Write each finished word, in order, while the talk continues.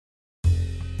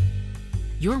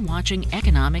You're watching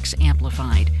Economics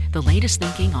Amplified, the latest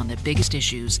thinking on the biggest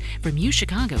issues from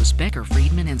UChicago's Becker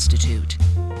Friedman Institute.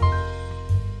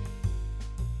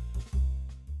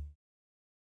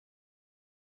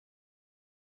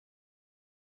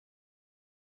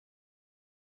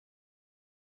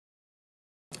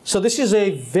 So this is a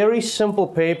very simple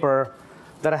paper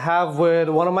that I have with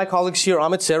one of my colleagues here,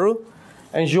 Amit Seru,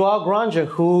 and Joao Granja,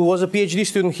 who was a PhD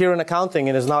student here in accounting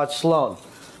and is now at Sloan.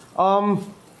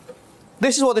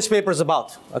 This is what this paper is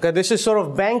about. Okay, this is sort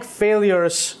of bank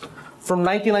failures from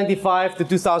 1995 to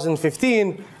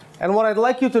 2015. And what I'd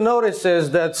like you to notice is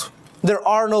that there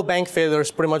are no bank failures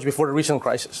pretty much before the recent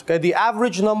crisis. Okay, the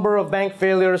average number of bank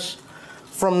failures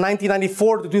from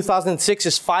 1994 to 2006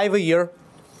 is 5 a year.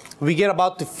 We get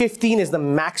about to 15 is the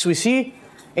max we see.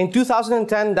 In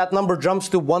 2010, that number jumps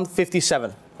to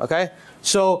 157. Okay,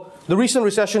 so the recent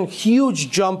recession, huge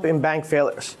jump in bank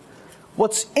failures.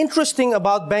 What's interesting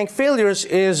about bank failures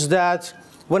is that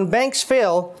when banks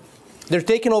fail, they're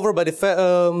taken over by the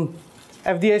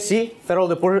FDIC, Federal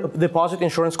Deposit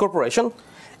Insurance Corporation.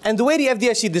 And the way the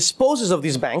FDIC disposes of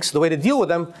these banks, the way they deal with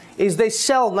them, is they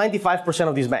sell 95%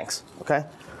 of these banks. Okay?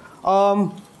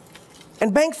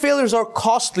 And bank failures are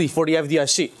costly for the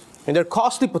FDIC. And they're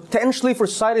costly potentially for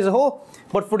society as a whole,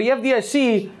 but for the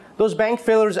FDIC, those bank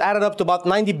failures added up to about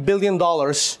 $90 billion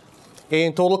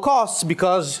in total costs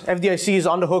because FDIC is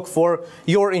on the hook for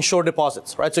your insured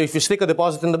deposits, right? So if you stick a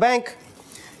deposit in the bank,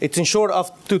 it's insured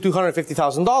up to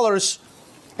 $250,000.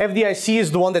 FDIC is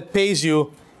the one that pays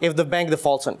you if the bank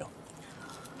defaults on you.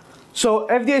 So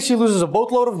FDIC loses a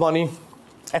boatload of money.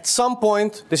 At some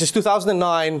point, this is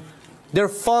 2009, their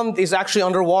fund is actually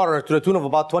underwater to the tune of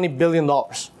about $20 billion,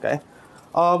 okay?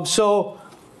 So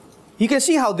you can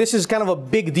see how this is kind of a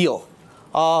big deal.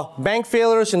 Bank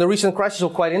failures in the recent crisis were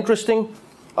quite interesting.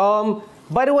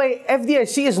 By the way,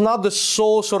 FDIC is not the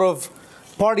sole sort of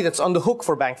party that's on the hook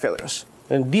for bank failures.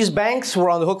 And these banks were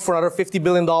on the hook for another $50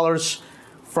 billion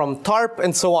from TARP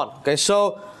and so on. Okay,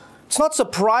 so it's not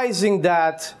surprising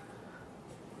that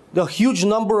the huge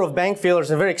number of bank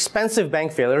failures and very expensive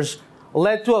bank failures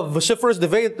led to a vociferous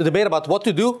debate about what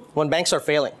to do when banks are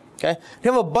failing. Okay, you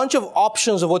have a bunch of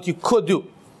options of what you could do.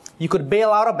 You could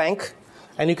bail out a bank,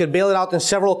 and you could bail it out in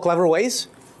several clever ways.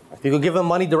 You could give them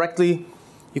money directly.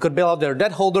 You could bail out their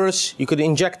debt holders. You could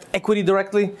inject equity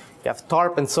directly. You have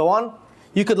TARP and so on.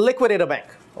 You could liquidate a bank,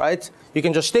 right? You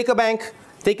can just take a bank,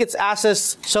 take its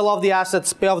assets, sell off the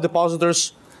assets, pay off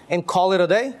depositors, and call it a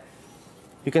day.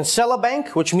 You can sell a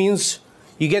bank, which means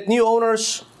you get new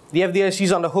owners, the FDIC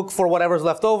is on the hook for whatever's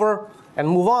left over, and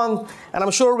move on. And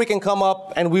I'm sure we can come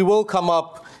up, and we will come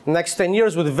up in the next 10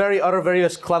 years with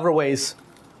various clever ways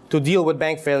to deal with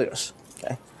bank failures.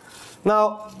 Okay?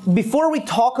 Now, before we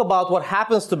talk about what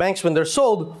happens to banks when they're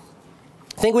sold,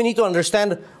 I think we need to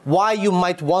understand why you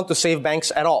might want to save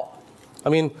banks at all. I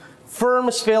mean,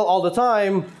 firms fail all the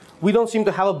time. We don't seem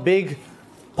to have a big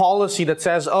policy that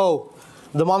says, oh,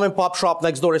 the mom and pop shop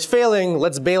next door is failing,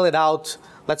 let's bail it out,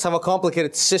 let's have a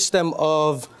complicated system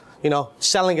of,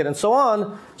 selling it and so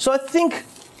on. So I think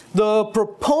the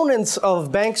proponents of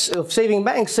banks, of saving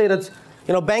banks, say that,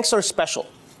 banks are special.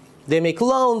 They make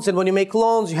loans, and when you make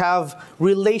loans, you have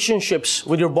relationships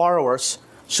with your borrowers.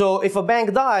 So if a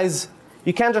bank dies,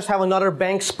 you can't just have another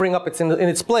bank spring up in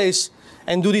its place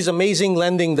and do this amazing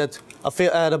lending that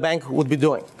a bank would be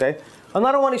doing. Okay?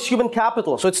 Another one is human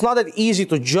capital. So it's not that easy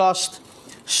to just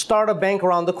start a bank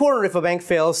around the corner if a bank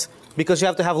fails, because you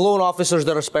have to have loan officers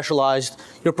that are specialized.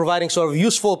 You're providing sort of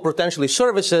useful, potentially,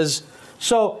 services.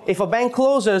 So if a bank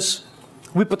closes,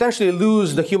 we potentially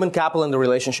lose the human capital and the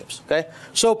relationships, okay?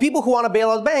 So people who want to bail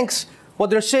out banks, what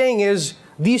they're saying is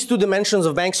these two dimensions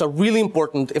of banks are really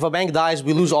important. If a bank dies,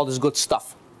 we lose all this good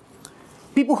stuff.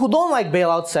 People who don't like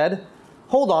bailout said,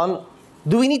 hold on,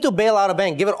 do we need to bail out a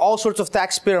bank, give it all sorts of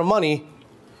taxpayer money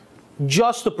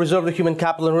just to preserve the human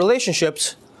capital and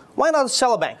relationships? Why not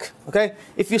sell a bank, okay?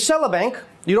 If you sell a bank,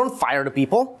 you don't fire the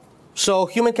people, so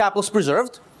human capital is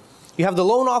preserved. You have the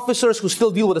loan officers who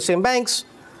still deal with the same banks.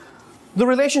 The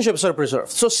relationships are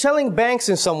preserved. So selling banks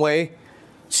in some way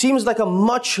seems like a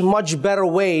much, much better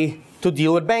way to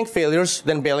deal with bank failures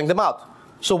than bailing them out.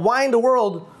 So why in the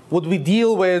world would we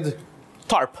deal with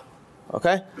TARP,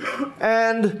 okay?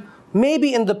 And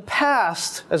maybe in the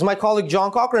past, as my colleague John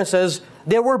Cochran says,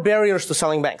 there were barriers to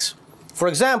selling banks. For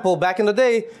example, back in the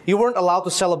day, you weren't allowed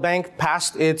to sell a bank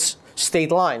past its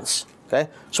state lines. Okay?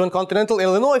 So when Continental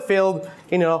Illinois failed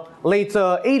in late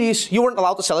 80s, you weren't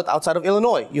allowed to sell it outside of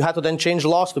Illinois. You had to then change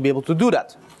laws to be able to do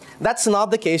that. That's not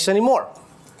the case anymore.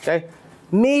 Okay?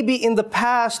 Maybe in the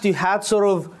past you had sort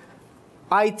of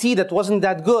IT that wasn't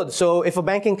that good. So if a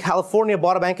bank in California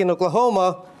bought a bank in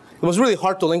Oklahoma, It was really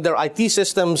hard to link their IT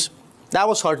systems. That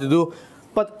was hard to do.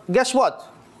 But guess what?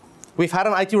 We've had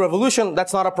an IT revolution.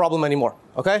 That's not a problem anymore,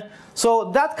 okay?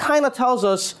 So that kind of tells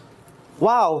us,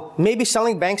 wow, maybe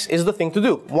selling banks is the thing to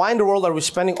do. Why in the world are we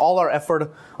spending all our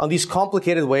effort on these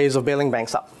complicated ways of bailing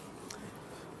banks out?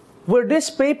 Where this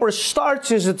paper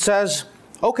starts is it says,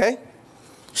 okay,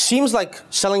 seems like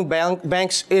selling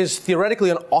banks is theoretically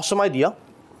an awesome idea.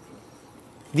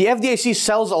 The FDIC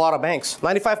sells a lot of banks.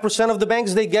 95% of the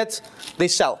banks they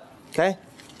sell, okay?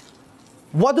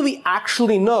 What do we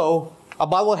actually know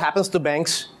about what happens to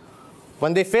banks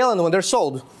when they fail and when they're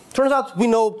sold? Turns out we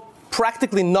know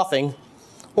practically nothing,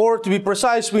 or to be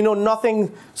precise, we know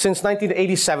nothing since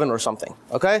 1987 or something,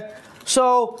 okay?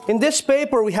 So in this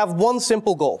paper, we have one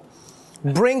simple goal: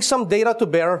 bring some data to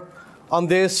bear on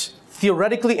this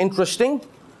theoretically interesting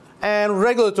and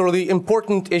regulatorily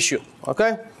important issue,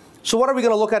 okay? So what are we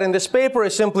going to look at in this paper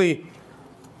is simply,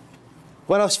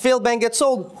 when a failed bank gets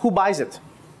sold, who buys it?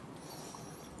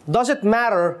 Does it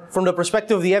matter from the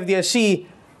perspective of the FDIC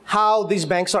how these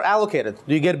banks are allocated?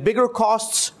 Do you get bigger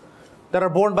costs that are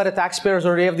borne by the taxpayers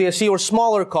or the FDIC, or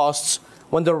smaller costs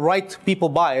when the right people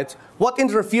buy it? What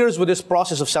interferes with this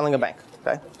process of selling a bank?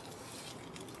 Okay?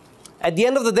 At the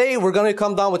end of the day, we're going to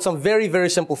come down with some very, very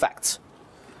simple facts.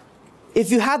 If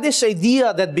you had this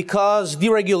idea that because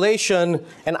deregulation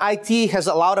and IT has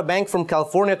allowed a bank from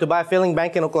California to buy a failing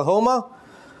bank in Oklahoma,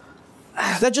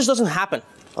 that just doesn't happen,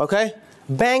 okay?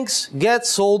 Banks get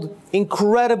sold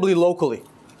incredibly locally.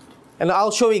 And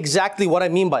I'll show you exactly what I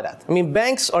mean by that. I mean,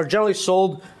 banks are generally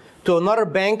sold to another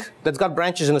bank that's got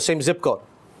branches in the same zip code.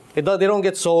 They don't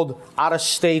get sold out of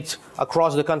state,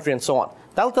 across the country, and so on.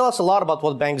 That'll tell us a lot about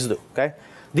what banks do, okay?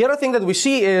 The other thing that we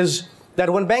see is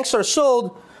that when banks are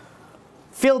sold,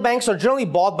 failed banks are generally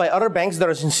bought by other banks that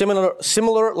are in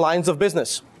similar lines of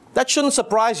business. That shouldn't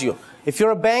surprise you. If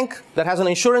you're a bank that has an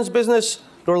insurance business,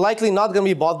 you're likely not going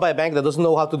to be bought by a bank that doesn't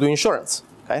know how to do insurance,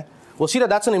 okay? We'll see that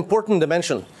that's an important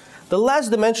dimension. The last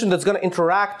dimension that's going to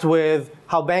interact with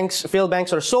how failed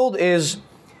banks are sold is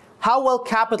how well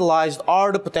capitalized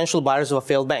are the potential buyers of a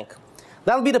failed bank.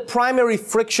 That'll be the primary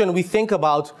friction we think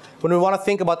about when we want to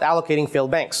think about allocating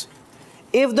failed banks.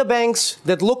 If the banks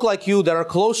that look like you, that are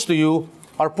close to you,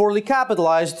 are poorly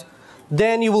capitalized,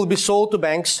 then you will be sold to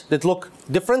banks that look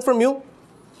different from you,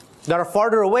 that are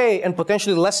farther away and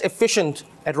potentially less efficient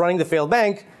at running the failed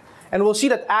bank. And we'll see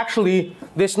that actually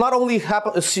this not only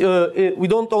happens, we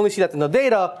don't only see that in the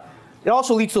data, it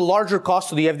also leads to larger costs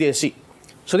to the FDIC.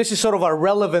 So this is sort of a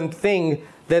relevant thing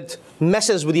that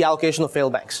messes with the allocation of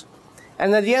failed banks.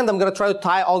 And at the end, I'm going to try to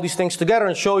tie all these things together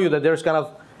and show you that there's kind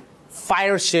of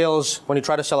fire sales when you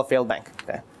try to sell a failed bank.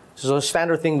 Okay? This is a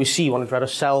standard thing we see when we try to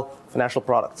sell financial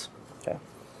products. Okay?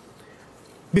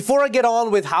 Before I get on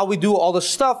with how we do all this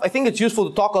stuff, I think it's useful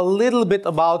to talk a little bit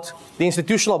about the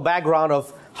institutional background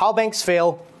of how banks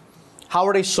fail, how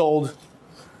are they sold,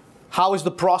 how is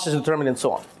the process determined, and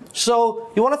so on. So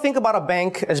you want to think about a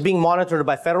bank as being monitored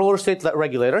by federal or state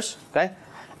regulators, okay?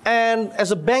 And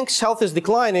as a bank's health is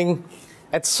declining,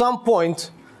 at some point,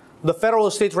 the federal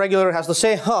or state regulator has to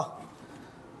say,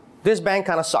 this bank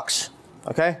kind of sucks,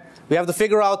 okay? We have to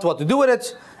figure out what to do with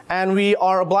it, and we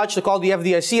are obliged to call the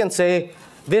FDIC and say,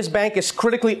 this bank is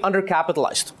critically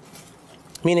undercapitalized,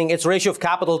 meaning its ratio of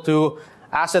capital to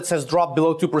assets has dropped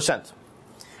below 2%.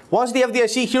 Once the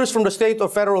FDIC hears from the state or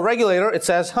federal regulator, it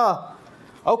says,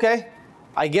 okay,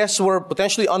 I guess we're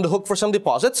potentially on the hook for some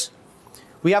deposits.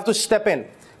 We have to step in.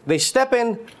 They step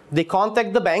in, they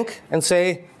contact the bank and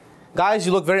say, guys,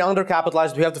 you look very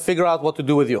undercapitalized. We have to figure out what to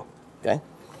do with you, okay?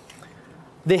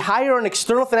 They hire an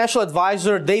external financial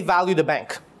advisor. They value the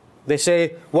bank. They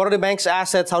say, what are the bank's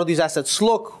assets? How do these assets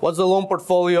look? What's the loan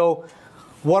portfolio?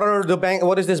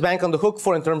 What is this bank on the hook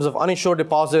for in terms of uninsured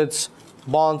deposits,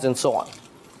 bonds, and so on?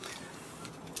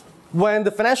 When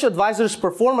the financial advisors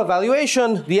perform a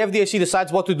valuation, the FDIC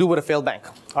decides what to do with a failed bank.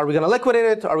 Are we going to liquidate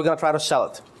it? Are we going to try to sell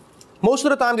it? Most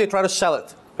of the time, they try to sell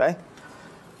it, okay?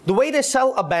 The way they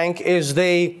sell a bank is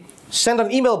they send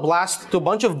an email blast to a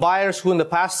bunch of buyers who in the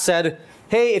past said,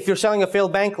 hey, if you're selling a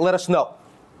failed bank, let us know,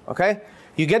 okay?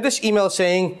 You get this email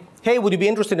saying, hey, would you be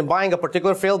interested in buying a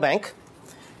particular failed bank?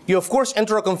 You, of course,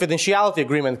 enter a confidentiality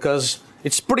agreement because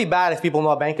it's pretty bad if people know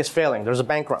a bank is failing. There's a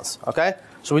bank runs, okay?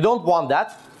 So we don't want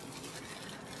that.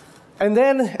 And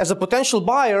then, as a potential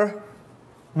buyer,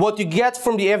 what you get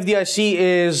from the FDIC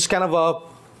is kind of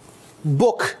a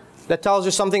book that tells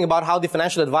you something about how the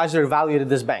financial advisor evaluated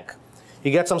this bank.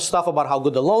 You get some stuff about how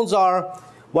good the loans are,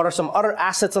 what are some other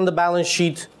assets on the balance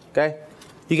sheet, okay?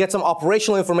 You get some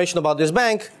operational information about this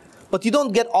bank, but you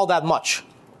don't get all that much.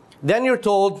 Then you're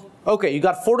told, okay, you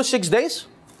got 4 to 6 days.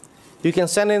 You can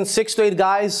send in 6 to 8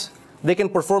 guys. They can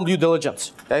perform due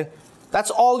diligence. Okay?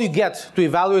 That's all you get to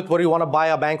evaluate whether you want to buy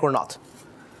a bank or not.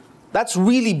 That's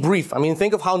really brief. I mean,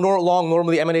 think of how long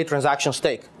normally M&A transactions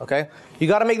take. Okay? You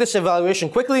got to make this evaluation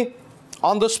quickly,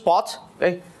 on the spot.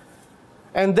 Okay?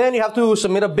 And then you have to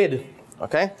submit a bid.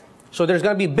 Okay? So there's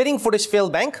going to be bidding for this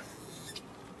failed bank.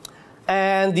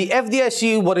 And the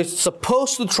FDIC, what it's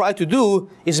supposed to try to do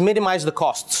is minimize the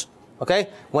costs. Okay?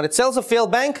 When it sells a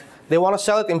failed bank, they want to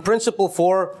sell it in principle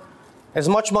for as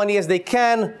much money as they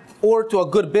can or to a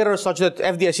good bidder such that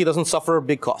FDIC doesn't suffer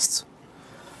big costs.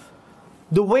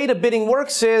 The way the bidding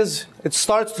works is it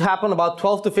starts to happen about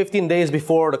 12 to 15 days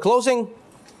before the closing.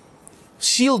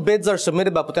 Sealed bids are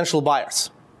submitted by potential buyers.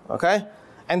 Okay?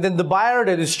 And then the buyer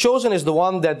that is chosen is the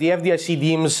one that the FDIC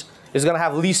deems is going to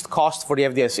have least cost for the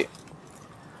FDIC.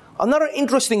 Another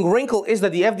interesting wrinkle is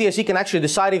that the FDIC can actually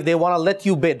decide if they want to let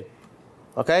you bid.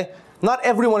 Okay? Not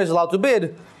everyone is allowed to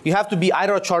bid. You have to be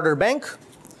either a charter bank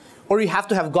or you have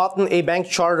to have gotten a bank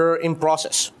charter in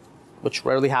process, which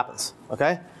rarely happens.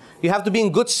 Okay? You have to be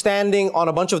in good standing on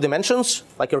a bunch of dimensions,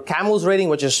 like your CAMELS rating,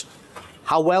 which is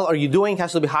how well are you doing,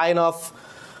 has to be high enough.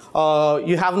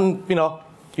 You haven't,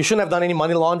 you shouldn't have done any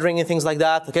money laundering and things like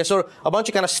that. Okay, so a bunch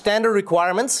of kind of standard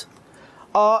requirements.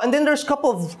 And then there's a couple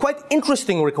of quite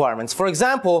interesting requirements. For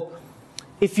example,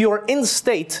 if you're in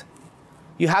state,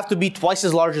 you have to be twice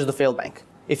as large as the failed bank.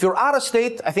 If you're out of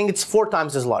state, I think it's 4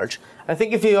 times as large. I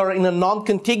think if you're in a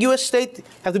non-contiguous state, you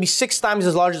have to be 6 times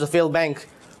as large as a failed bank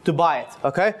to buy it,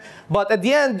 okay? But at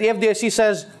the end, the FDIC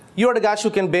says, you're the guys who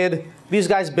can bid, these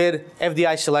guys bid,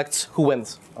 FDI selects who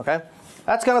wins, okay?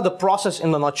 That's kind of the process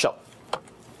in a nutshell.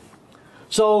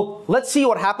 So let's see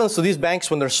what happens to these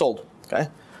banks when they're sold, okay?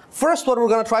 First, what we're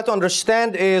going to try to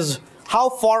understand is how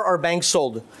far are banks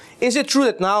sold? Is it true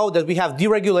that now that we have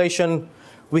deregulation,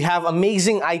 we have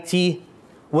amazing IT,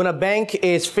 when a bank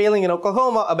is failing in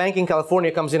Oklahoma, a bank in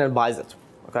California comes in and buys it,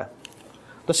 okay?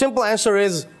 The simple answer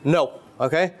is no,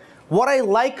 okay? What I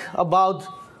like about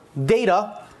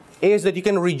data is that you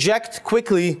can reject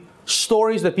quickly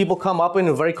stories that people come up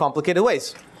in very complicated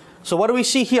ways. So what do we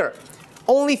see here?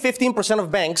 Only 15% of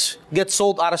banks get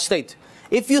sold out of state.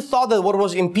 If you thought that what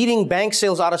was impeding bank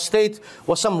sales out of state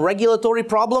was some regulatory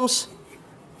problems,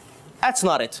 that's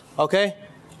not it, okay?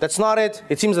 That's not it.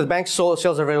 It seems that bank sales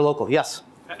are very local. Yes?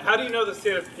 How do you know the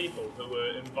set of people who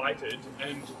were invited,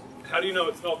 and how do you know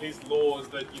it's not these laws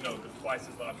that, the twice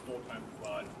as large, 4 times as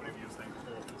large, whatever you were saying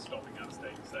before, for stopping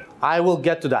out-of-state sales? I will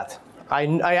get to that.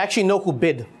 I actually know who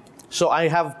bid. So I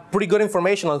have pretty good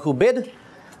information on who bid,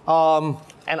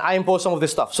 and I impose some of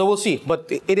this stuff. So we'll see. But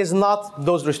it is not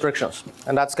those restrictions,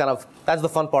 and that's the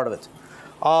fun part of it.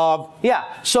 Yeah,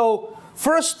 so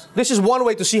first, this is one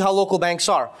way to see how local banks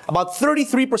are. About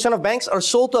 33% of banks are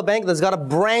sold to a bank that's got a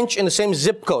branch in the same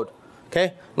zip code.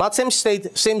 Okay? Not same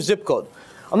state, same zip code.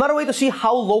 Another way to see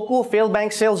how local failed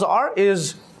bank sales are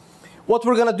is, what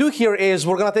we're going to do here is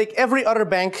we're going to take every other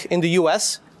bank in the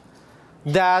US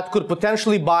that could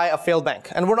potentially buy a failed bank.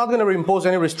 And we're not going to impose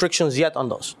any restrictions yet on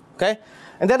those. Okay?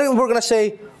 And then we're going to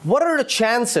say, what are the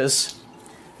chances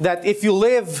that if you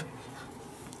live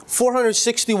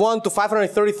 461 to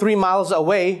 533 miles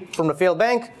away from the failed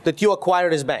bank, that you acquire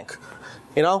this bank?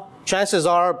 Chances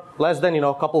are less than,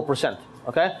 a couple percent.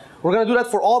 Okay? We're going to do that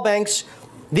for all banks,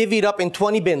 divvied up in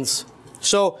 20 bins.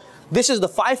 So this is the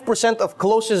 5% of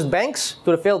closest banks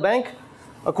to the failed bank,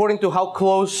 according to how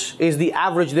close is the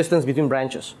average distance between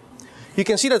branches. You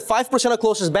can see that 5% of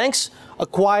closest banks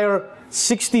acquire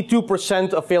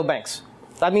 62% of failed banks.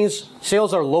 That means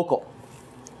sales are local.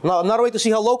 Now, another way to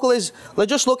see how local is, let's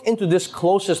just look into this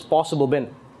closest possible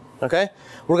bin. Okay?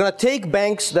 We're going to take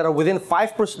banks that are within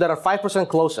 5%, that are 5%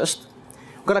 closest.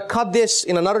 We're going to cut this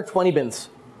in another 20 bins.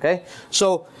 Okay?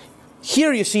 So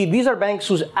here you see these are banks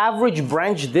whose average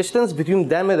branch distance between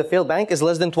them and the failed bank is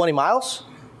less than 20 miles.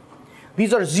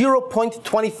 These are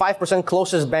 0.25%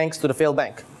 closest banks to the failed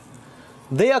bank.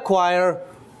 They acquire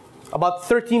about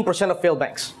 13% of failed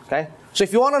banks. Okay? So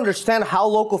if you want to understand how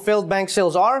local failed bank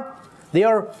sales are, they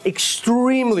are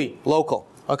extremely local.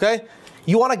 Okay?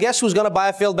 You want to guess who's going to buy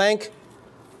a failed bank?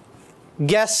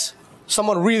 Guess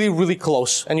someone really, really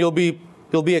close, and you'll be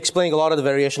explaining a lot of the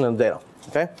variation in the data.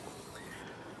 Okay?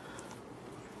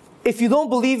 If you don't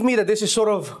believe me that this is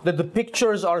that the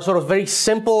pictures are very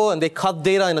simple and they cut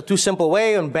data in a too simple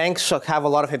way and banks have a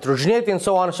lot of heterogeneity and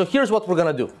so on, so here's what we're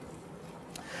going to do.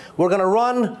 We're going to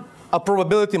run a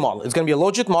probability model. It's going to be a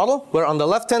logit model where on the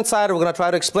left-hand side we're going to try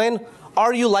to explain,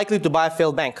 are you likely to buy a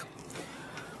failed bank?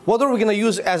 What are we going to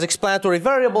use as explanatory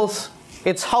variables?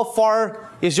 It's how far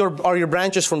are your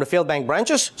branches from the failed bank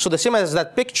branches, so the same as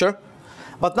that picture,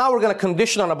 but now we're going to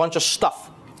condition on a bunch of stuff.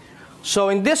 So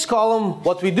in this column,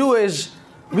 what we do is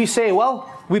we say,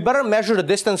 well, we better measure the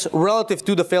distance relative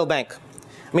to the failed bank.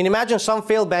 I mean, imagine some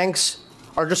failed banks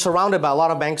are just surrounded by a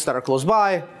lot of banks that are close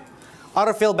by.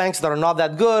 Other failed banks that are not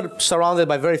that good, surrounded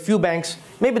by very few banks.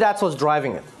 Maybe that's what's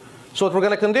driving it. So what we're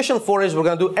going to condition for is we're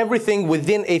going to do everything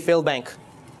within a failed bank.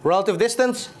 Relative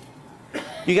distance,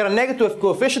 you get a negative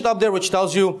coefficient up there, which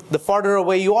tells you the farther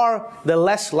away you are, the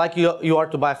less likely you are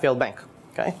to buy a failed bank.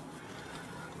 Okay?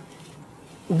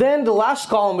 Then the last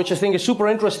column, which I think is super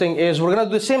interesting, is we're going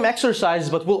to do the same exercise,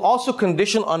 but we'll also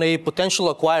condition on a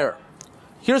potential acquirer.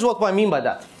 Here's what I mean by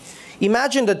that.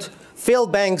 Imagine that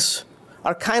failed banks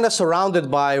are kind of surrounded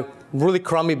by really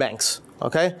crummy banks.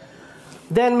 Okay?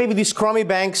 Then maybe these crummy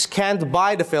banks can't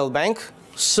buy the failed bank,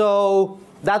 so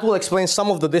that will explain some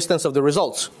of the distance of the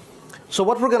results. So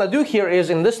what we're going to do here is,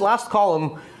 in this last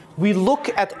column, we look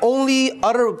at only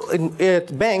other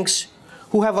banks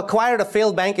who have acquired a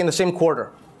failed bank in the same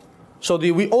quarter. So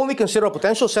we only consider a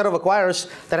potential set of acquirers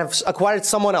that have acquired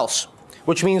someone else,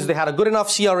 which means they had a good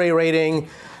enough CRA rating,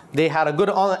 they had a good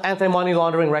anti-money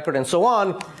laundering record, and so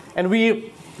on, and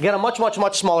we get a much, much,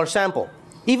 much smaller sample.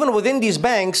 Even within these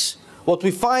banks, what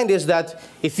we find is that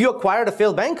if you acquired a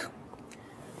failed bank,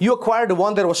 you acquired the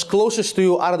one that was closest to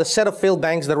you out of the set of failed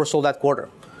banks that were sold that quarter.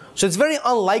 So it's very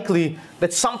unlikely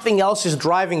that something else is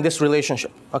driving this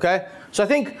relationship, okay? So I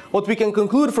think what we can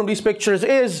conclude from these pictures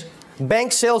is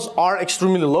bank sales are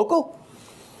extremely local.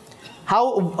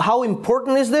 How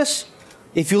important is this?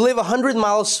 If you live 100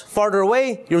 miles farther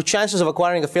away, your chances of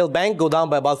acquiring a failed bank go down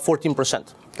by about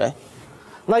 14%, okay?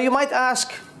 Now you might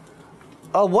ask,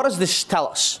 what does this tell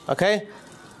us, okay?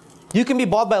 You can be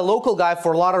bought by a local guy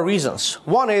for a lot of reasons.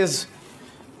 One is,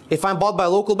 if I'm bought by a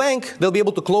local bank, they'll be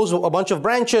able to close a bunch of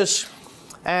branches,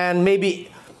 and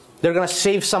maybe they're going to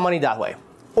save some money that way.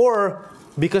 Or,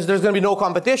 because there's going to be no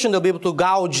competition, they'll be able to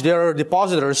gouge their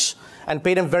depositors and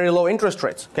pay them very low interest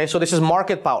rates. Okay, so this is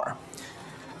market power.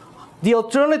 The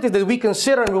alternative that we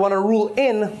consider and we want to rule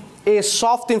in is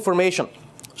soft information.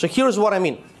 So here's what I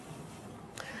mean.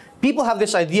 People have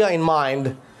this idea in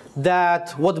mind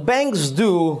that what banks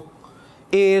do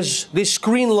is they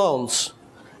screen loans.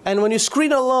 And when you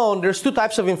screen a loan, there's two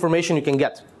types of information you can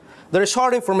get. There is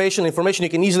hard information, information you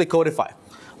can easily codify.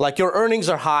 Like your earnings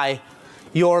are high,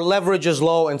 your leverage is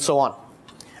low, and so on.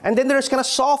 And then there's kind of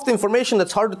soft information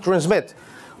that's hard to transmit.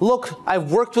 Look,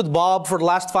 I've worked with Bob for the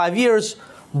last 5 years.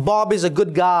 Bob is a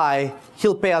good guy.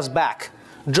 He'll pay us back.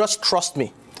 Just trust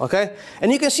me. Okay?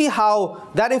 And you can see how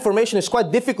that information is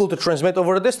quite difficult to transmit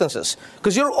over the distances.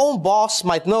 Because your own boss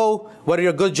might know whether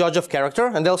you're a good judge of character,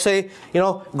 and they'll say, you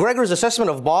know, Gregor's assessment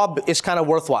of Bob is kind of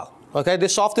worthwhile. Okay?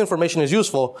 This soft information is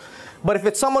useful. But if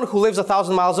it's someone who lives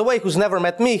 1,000 miles away, who's never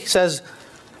met me, says,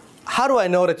 how do I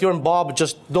know that you and Bob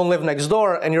just don't live next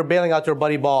door and you're bailing out your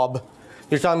buddy Bob?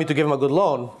 You're telling me to give him a good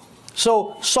loan.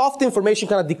 So soft information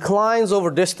kind of declines over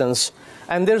distance.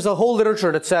 And there's a whole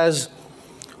literature that says,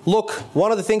 look,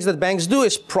 one of the things that banks do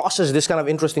is process this kind of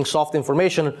interesting soft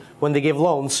information when they give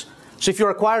loans. So if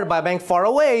you're acquired by a bank far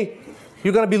away,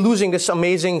 you're going to be losing this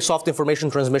amazing soft information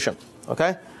transmission.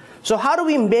 Okay? So how do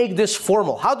we make this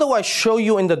formal? How do I show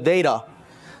you in the data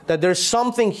that there's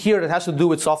something here that has to do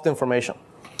with soft information?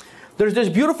 There's this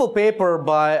beautiful paper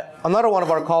by another one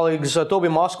of our colleagues, Toby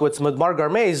Moskowitz and Mark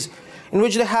Garmez, in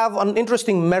which they have an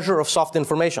interesting measure of soft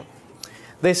information.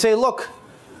 They say, look,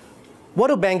 what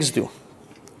do banks do?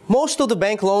 Most of the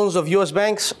bank loans of US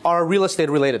banks are real estate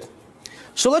related.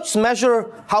 So let's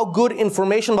measure how good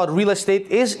information about real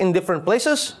estate is in different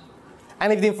places.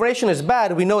 And if the information is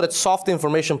bad, we know that soft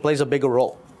information plays a bigger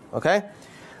role. Okay?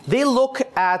 They look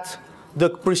at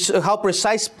how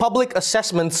precise public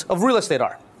assessments of real estate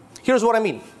are. Here's what I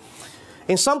mean.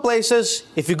 In some places,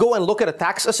 if you go and look at the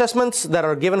tax assessments that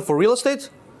are given for real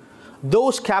estate,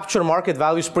 those capture market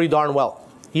values pretty darn well.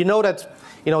 You know that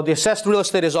the assessed real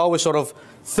estate is always sort of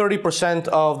 30%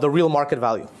 of the real market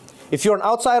value. If you're an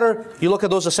outsider, you look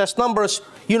at those assessed numbers,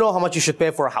 you know how much you should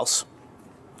pay for a house.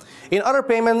 In other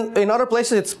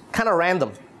places, it's kind of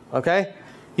random. Okay?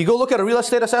 You go look at a real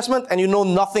estate assessment and you know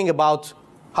nothing about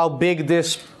how much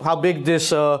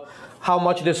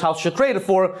this house should trade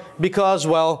for because,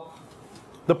 well,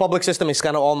 the public system is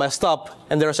kind of all messed up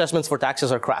and their assessments for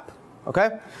taxes are crap.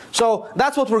 Okay? So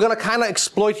that's what we're going to kind of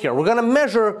exploit here. We're going to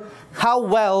measure how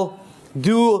well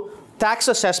do tax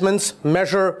assessments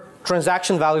measure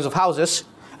transaction values of houses.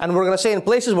 And we're going to say in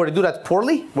places where they do that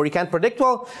poorly, where you can't predict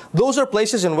well, those are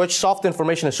places in which soft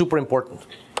information is super important.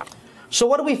 So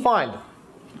what do we find?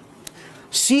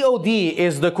 COD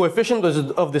is the coefficient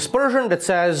of dispersion that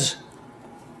says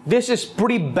this is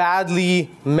pretty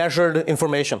badly measured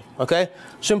information. Okay?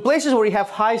 So in places where you have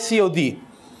high COD,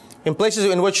 in places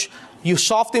in which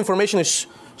soft information is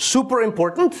super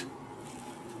important.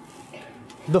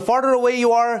 The farther away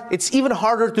you are, it's even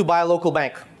harder to buy a local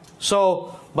bank.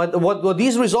 So, but what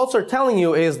these results are telling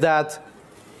you is that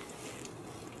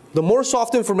the more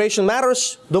soft information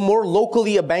matters, the more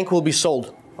locally a bank will be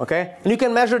sold. Okay? And you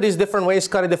can measure these different ways,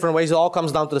 cut it different ways, it all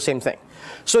comes down to the same thing.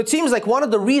 So it seems like one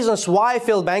of the reasons why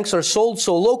failed banks are sold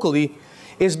so locally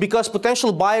is because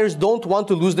potential buyers don't want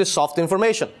to lose this soft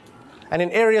information. And in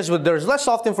areas where there's less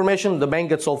soft information, the bank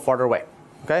gets sold farther away.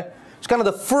 Okay? It's kind of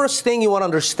the first thing you want to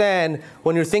understand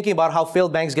when you're thinking about how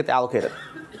failed banks get allocated.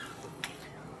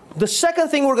 The second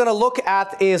thing we're going to look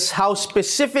at is how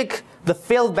specific the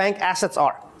failed bank assets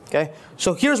are. Okay?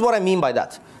 So here's what I mean by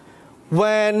that.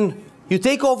 When you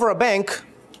take over a bank,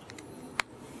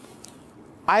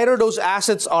 either those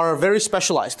assets are very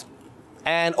specialized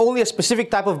and only a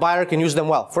specific type of buyer can use them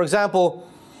well. For example,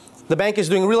 the bank is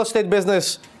doing real estate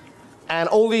business and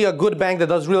only a good bank that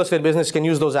does real estate business can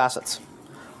use those assets.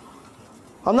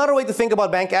 Another way to think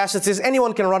about bank assets is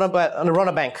anyone can run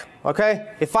a bank,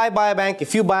 okay? If I buy a bank,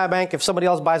 if you buy a bank, if somebody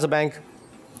else buys a bank,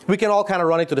 we can all kind of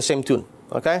run it to the same tune,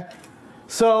 okay?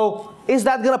 So is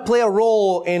that going to play a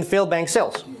role in failed bank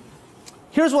sales?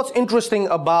 Here's what's interesting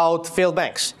about failed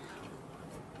banks.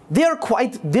 They are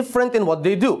quite different in what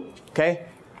they do, okay?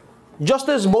 Just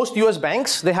as most US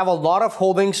banks, they have a lot of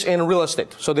holdings in real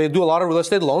estate. So they do a lot of real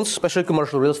estate loans, especially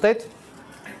commercial real estate.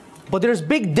 But there's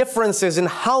big differences in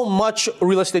how much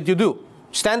real estate you do.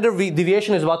 Standard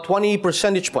deviation is about 20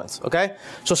 percentage points, okay?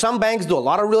 So some banks do a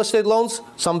lot of real estate loans,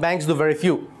 some banks do very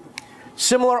few.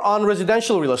 Similar on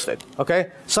residential real estate,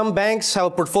 okay? Some banks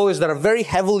have portfolios that are very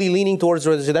heavily leaning towards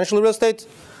residential real estate,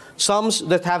 some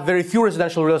that have very few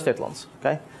residential real estate loans,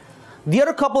 okay? The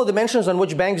other couple of dimensions on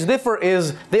which banks differ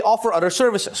is they offer other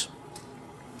services.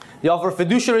 They offer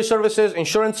fiduciary services,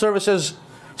 insurance services,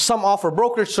 some offer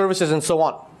brokerage services, and so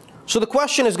on. So the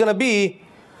question is going to be,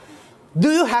 do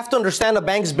you have to understand a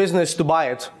bank's business to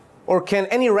buy it? Or can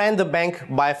any random bank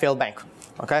buy a failed bank?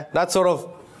 Okay, that's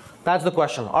the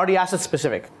question. Are the assets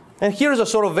specific? And here's a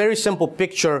sort of very simple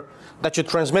picture that should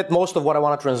transmit most of what I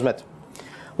want to transmit.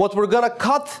 What we're going to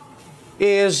cut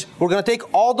is we're going to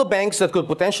take all the banks that could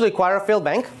potentially acquire a failed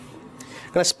bank,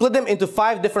 going to split them into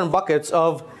 5 different buckets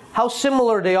of how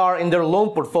similar they are in their loan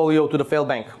portfolio to the failed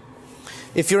bank.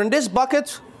 If you're in this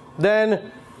bucket,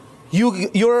 then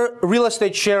your real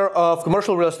estate share of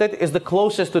commercial real estate is the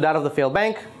closest to that of the failed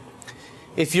bank.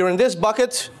 If you're in this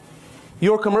bucket,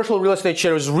 your commercial real estate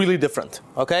share is really different,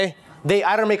 okay? They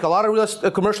either make a lot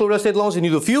of commercial real estate loans and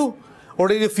you do few, or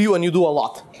they do few and you do a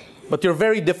lot. But you're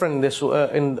very different in this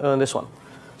one.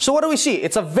 So what do we see?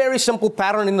 It's a very simple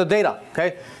pattern in the data,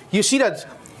 okay? You see that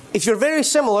if you're very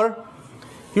similar,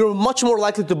 you're much more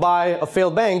likely to buy a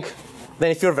failed bank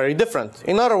than if you're very different.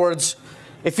 In other words,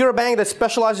 if you're a bank that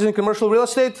specializes in commercial real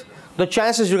estate, the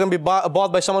chances you're going to be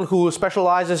bought by someone who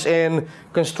specializes in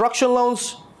construction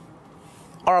loans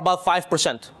are about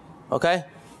 5%, okay?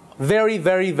 Very,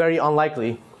 very, very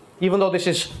unlikely, even though this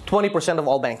is 20% of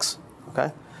all banks,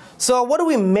 okay? So what do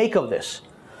we make of this?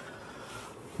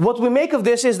 What we make of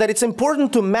this is that it's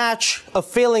important to match a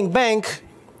failing bank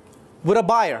with a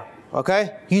buyer,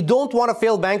 okay? You don't want a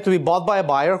failed bank to be bought by a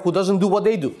buyer who doesn't do what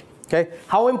they do, okay?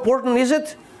 How important is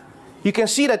it? You can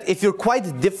see that if you're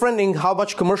quite different in how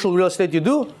much commercial real estate you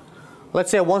do,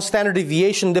 let's say a 1 standard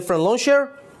deviation different loan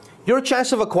share, your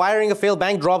chance of acquiring a failed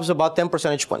bank drops about 10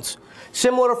 percentage points.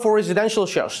 Similar for residential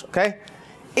shares, okay?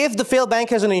 If the failed bank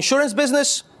has an insurance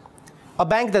business, a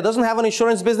bank that doesn't have an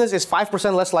insurance business is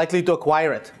 5% less likely to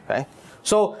acquire it, okay?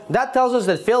 So that tells us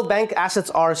that failed bank assets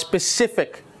are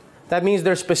specific. That means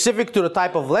they're specific to the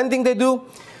type of lending they do,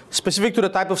 specific to the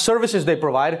type of services they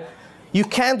provide. You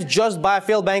can't just buy a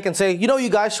failed bank and say, you know, you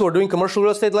guys who are doing commercial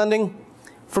real estate lending,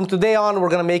 from today on, we're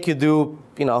going to make you do,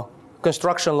 you know,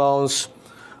 construction loans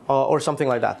or something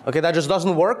like that. Okay, that just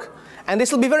doesn't work. And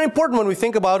this will be very important when we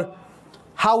think about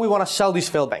how we want to sell these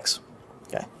failed banks.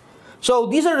 Okay, so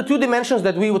these are the 2 dimensions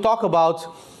that we will talk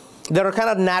about that are kind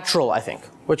of natural, I think,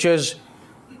 which is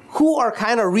who are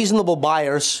kind of reasonable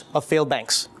buyers of failed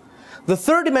banks. The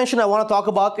third dimension I want to talk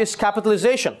about is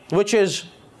capitalization, which is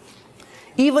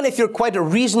even if you're quite a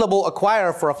reasonable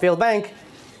acquirer for a failed bank,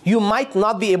 you might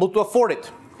not be able to afford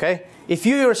it, okay? If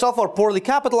you yourself are poorly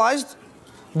capitalized,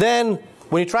 then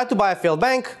when you try to buy a failed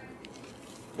bank,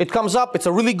 it comes up, it's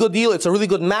a really good deal, it's a really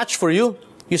good match for you.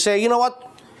 You say, you know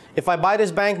what? If I buy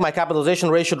this bank, my capitalization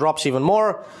ratio drops even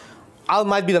more. I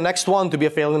might be the next one to be a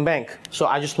failing bank, so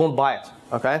I just won't buy it,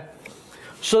 okay?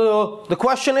 So the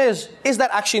question is that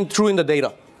actually true in the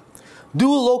data? Do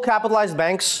low capitalized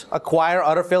banks acquire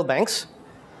other failed banks?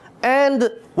 And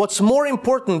what's more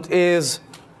important is,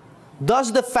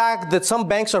 does the fact that some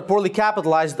banks are poorly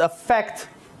capitalized affect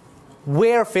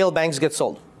where failed banks get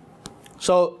sold?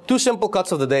 So two simple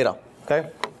cuts of the data. Okay?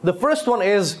 The first one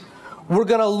is we're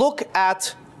going to look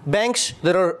at banks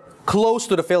that are close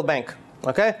to the failed bank.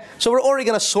 Okay? So we're already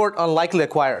going to sort on likely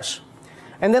acquirers.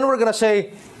 And then we're going to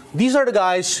say these are the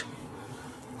guys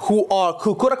who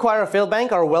could acquire a failed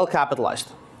bank, are well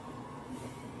capitalized.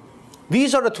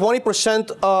 These are the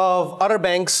 20% of other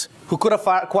banks who could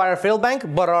acquire a failed bank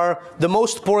but are the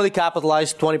most poorly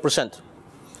capitalized 20%.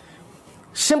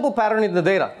 Simple pattern in the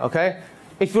data, okay?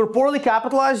 If you're poorly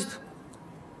capitalized,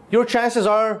 your chances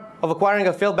of acquiring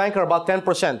a failed bank are about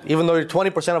 10%, even though you're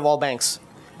 20% of all banks.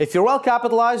 If you're well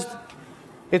capitalized,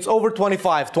 it's over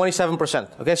 25,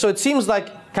 27%. Okay, so it seems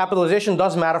like capitalization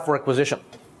does matter for acquisition.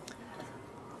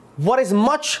 What is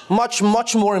much, much,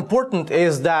 much more important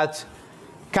is that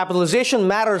capitalization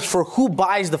matters for who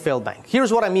buys the failed bank.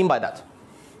 Here's what I mean by that.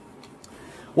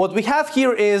 What we have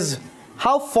here is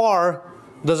how far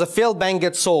does a failed bank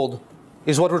get sold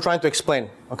is what we're trying to explain,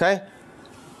 okay?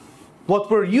 What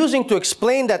we're using to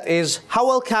explain that is how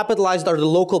well capitalized are the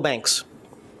local banks.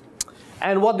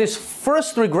 And what this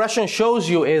first regression shows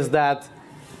you is that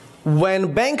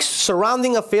when banks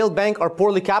surrounding a failed bank are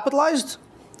poorly capitalized,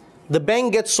 the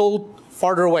bank gets sold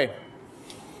farther away.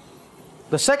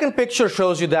 The second picture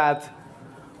shows you that,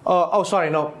 oh sorry,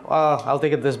 no, I'll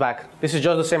take this back. This is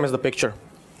just the same as the picture.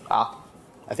 I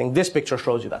think this picture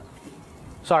shows you that.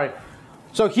 Sorry.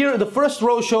 So here, the first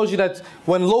row shows you that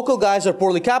when local guys are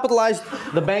poorly capitalized,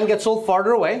 the bank gets sold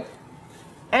farther away.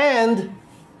 And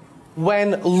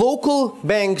when local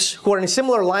banks who are in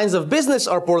similar lines of business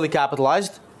are poorly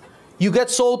capitalized, you get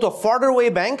sold to a farther away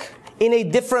bank in a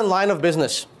different line of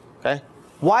business. Okay?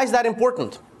 Why is that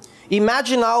important?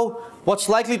 Imagine now what's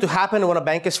likely to happen when a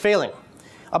bank is failing.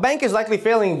 A bank is likely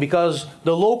failing because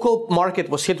the local market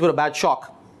was hit with a bad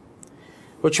shock,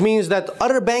 which means that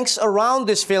other banks around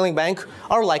this failing bank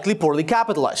are likely poorly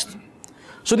capitalized.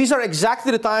 So these are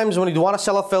exactly the times when you want to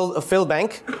sell a failed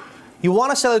bank. You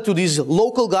want to sell it to these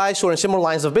local guys who are in similar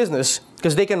lines of business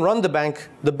because they can run the bank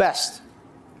the best.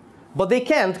 But they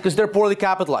can't because they're poorly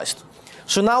capitalized.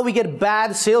 So now we get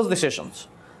bad sales decisions.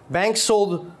 Banks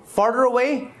sold farther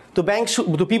away to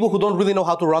people who don't really know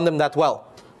how to run them that well.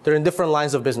 They're in different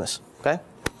lines of business. Okay?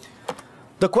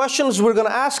 The questions we're going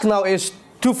to ask now is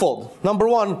twofold. Number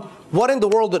one, what in the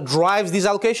world drives these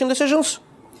allocation decisions?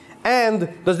 And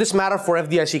does this matter for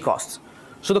FDIC costs?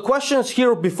 So the questions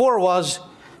here before was,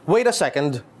 wait a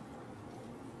second,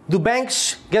 do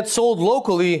banks get sold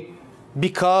locally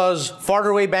because farther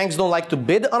away banks don't like to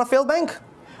bid on a failed bank?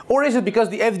 Or is it because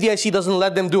the FDIC doesn't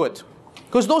let them do it?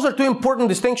 Because those are two important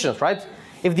distinctions, right?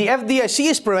 If the FDIC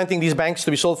is preventing these banks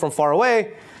to be sold from far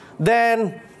away,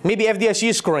 then maybe FDIC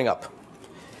is screwing up.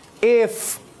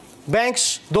 If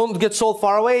banks don't get sold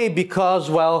far away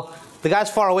because, well, the guys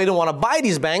far away don't want to buy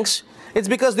these banks, it's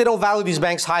because they don't value these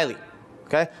banks highly.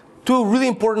 Okay? Two really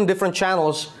important different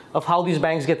channels of how these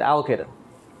banks get allocated.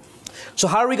 So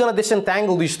how are we going to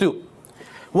disentangle these two?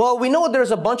 Well, we know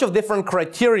there's a bunch of different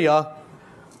criteria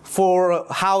for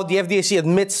how the FDIC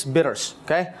admits bidders.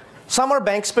 Okay? Some are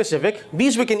bank specific.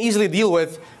 These we can easily deal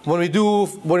with when we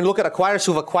look at acquirers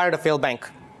who've acquired a failed bank.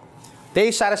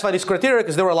 They satisfy these criteria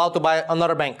because they were allowed to buy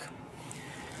another bank.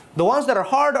 The ones that are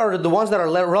hard are the ones that are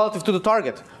relative to the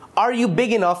target. Are you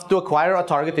big enough to acquire a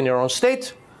target in your own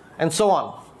state? And so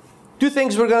on. Two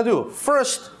things we're going to do.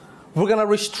 First, we're going to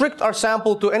restrict our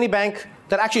sample to any bank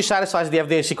that actually satisfies the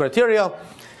FDIC criteria.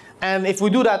 And if we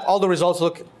do that, all the results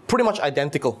look pretty much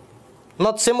identical.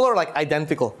 Not similar, like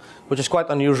identical, which is quite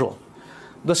unusual.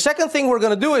 The second thing we're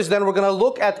going to do is then we're going to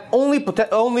look at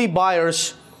only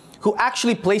buyers who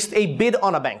actually placed a bid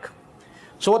on a bank.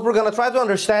 So what we're going to try to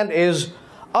understand is,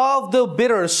 of the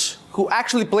bidders who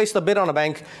actually placed a bid on a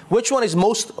bank, which one is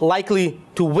most likely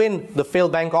to win the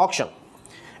failed bank auction?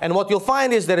 And what you'll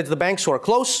find is that it's the banks who are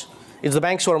close, it's the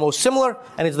banks who are most similar,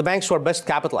 and it's the banks who are best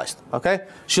capitalized. Okay?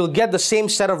 So you'll get the same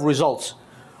set of results,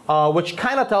 which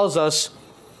kind of tells us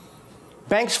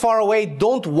banks far away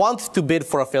don't want to bid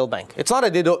for a failed bank. It's not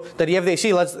that the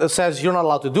FDIC says you're not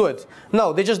allowed to do it.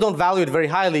 No, they just don't value it very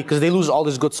highly because they lose all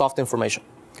this good soft information.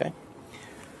 Okay?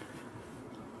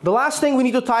 The last thing we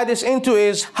need to tie this into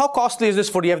is how costly is this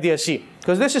for the FDIC?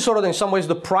 Because this is sort of in some ways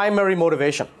the primary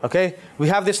motivation. Okay? We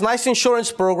have this nice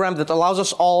insurance program that allows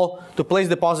us all to place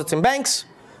deposits in banks,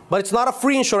 but it's not a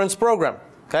free insurance program.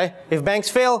 Okay? If banks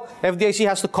fail, FDIC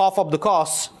has to cough up the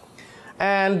costs.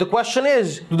 And the question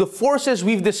is, do the forces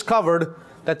we've discovered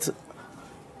that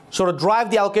sort of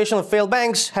drive the allocation of failed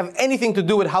banks have anything to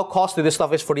do with how costly this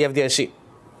stuff is for the FDIC?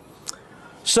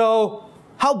 So,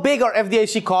 how big are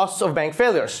FDIC costs of bank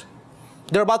failures?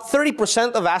 they're about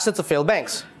 30% of assets of failed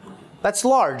banks. That's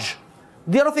large.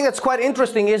 The other thing that's quite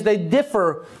interesting is they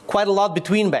differ quite a lot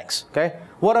between banks. Okay?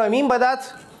 What do I mean by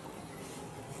that?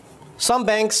 Some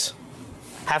banks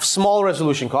have small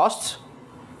resolution costs.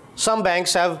 Some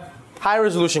banks have high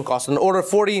resolution costs, in the order of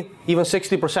 40, even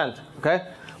 60%. Okay?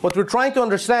 What we're trying to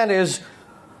understand is,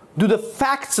 do the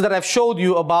facts that I've showed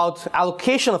you about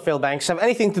allocation of failed banks have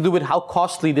anything to do with how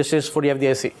costly this is for the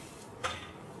FDIC?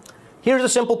 Here's a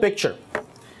simple picture.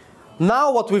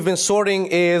 Now what we've been sorting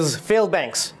is failed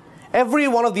banks. Every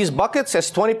one of these buckets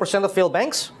has 20% of failed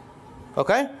banks.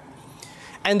 Okay?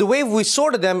 And the way we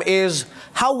sorted them is,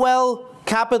 how well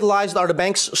capitalized are the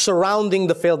banks surrounding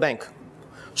the failed bank?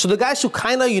 So the guys who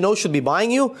kind of, should be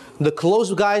buying you, the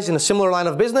close guys in a similar line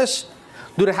of business,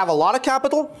 do they have a lot of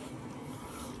capital?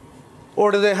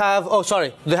 Or do they have,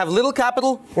 do they have little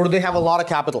capital? Or do they have a lot of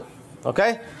capital?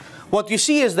 Okay? What you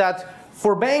see is that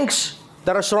for banks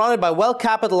that are surrounded by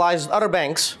well-capitalized other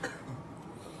banks,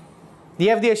 the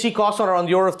FDIC costs are on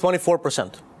the order of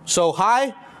 24%. So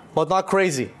high, but not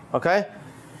crazy. Okay?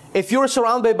 If you're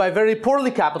surrounded by very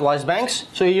poorly capitalized banks,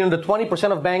 so you're in the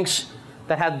 20% of banks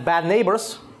that had bad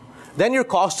neighbors, then your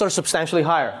costs are substantially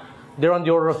higher. They're on the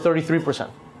order of 33%.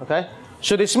 Okay?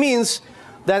 So this means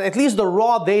that at least the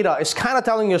raw data is kind of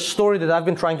telling you a story that I've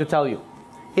been trying to tell you.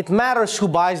 It matters who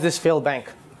buys this failed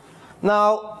bank.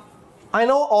 Now, I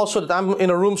know also that I'm in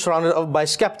a room surrounded by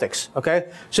skeptics.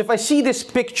 Okay? So if I see this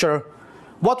picture,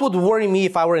 what would worry me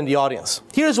if I were in the audience?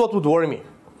 Here's what would worry me.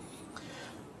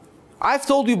 I've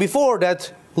told you before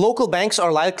that local banks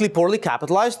are likely poorly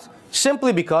capitalized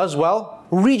simply because, well,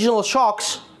 regional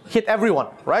shocks hit everyone,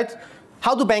 right?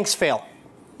 How do banks fail?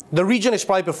 The region is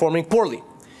probably performing poorly.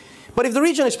 But if the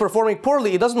region is performing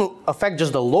poorly, it doesn't affect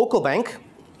just the local bank.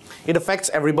 It affects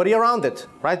everybody around it,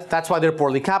 right? That's why they're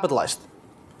poorly capitalized.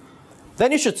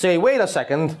 Then you should say, wait a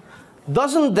second,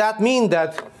 doesn't that mean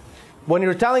that when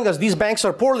you're telling us these banks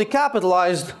are poorly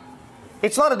capitalized,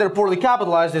 it's not that they're poorly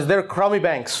capitalized, it's they're crummy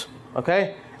banks,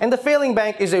 okay? And the failing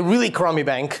bank is a really crummy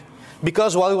bank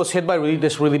because, well, it was hit by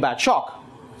this really bad shock.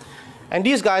 And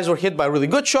these guys were hit by a really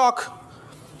good shock.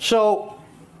 So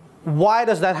why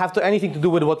does that have anything to do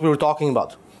with what we were talking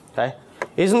about? Okay?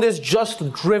 Isn't this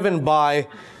just driven by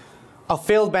a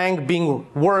failed bank being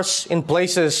worse in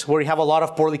places where you have a lot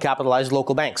of poorly capitalized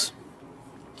local banks?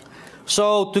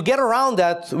 So to get around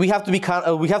that, we have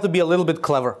to be a little bit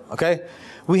clever. Okay?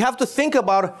 We have to think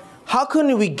about how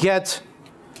can we get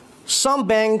some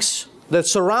banks that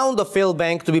surround a failed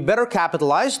bank to be better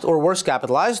capitalized or worse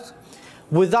capitalized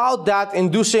without that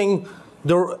inducing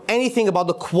anything about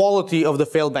the quality of the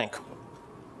failed bank.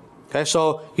 Okay,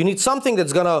 so you need something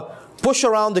that's going to push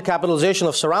around the capitalization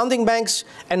of surrounding banks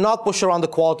and not push around the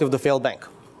quality of the failed bank.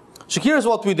 So here's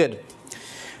what we did.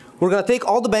 We're going to take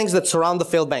all the banks that surround the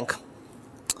failed bank.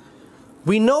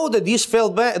 We know that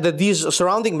these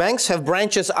surrounding banks have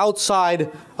branches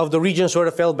outside of the regions where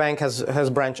the failed bank has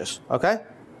branches. Okay?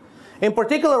 In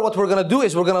particular, what we're going to do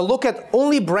is we're going to look at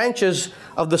only branches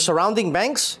of the surrounding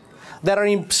banks that are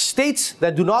in states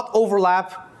that do not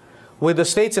overlap with the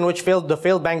states in which the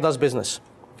failed bank does business.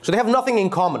 So they have nothing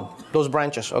in common, those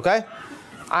branches, okay?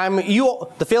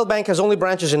 The failed bank has only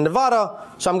branches in Nevada,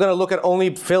 so I'm going to look at only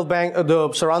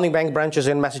the surrounding bank branches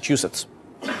in Massachusetts.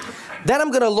 Then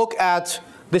I'm going to look at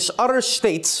these other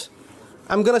states.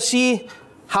 I'm going to see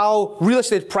how real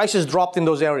estate prices dropped in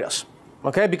those areas,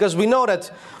 okay? Because we know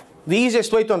that the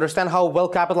easiest way to understand how well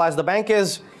capitalized the bank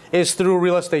is through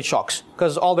real estate shocks,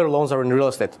 because all their loans are in real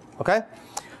estate, okay?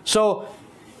 So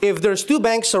if there's two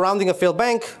banks surrounding a failed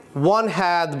bank, one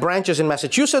had branches in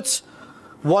Massachusetts,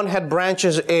 one had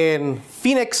branches in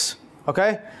Phoenix,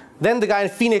 okay? Then the guy in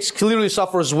Phoenix clearly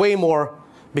suffers way more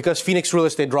because Phoenix real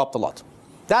estate dropped a lot.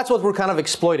 That's what we're kind of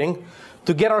exploiting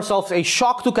to get ourselves a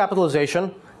shock to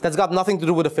capitalization that's got nothing to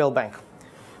do with a failed bank.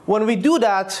 When we do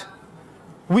that,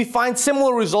 we find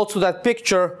similar results to that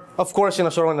picture, of course, in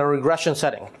a regression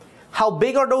setting. How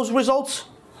big are those results?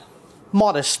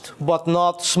 Modest, but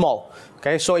not small.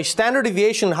 Okay, so a standard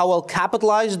deviation, how well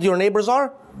capitalized your neighbors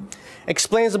are,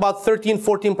 explains about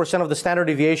 13–14% of the standard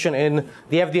deviation in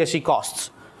the FDIC costs.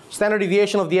 Standard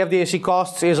deviation of the FDIC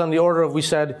costs is on the order of, we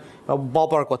said,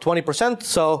 ballpark, 20%?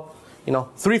 So,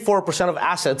 3–4% of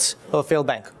assets of a failed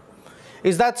bank.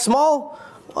 Is that small?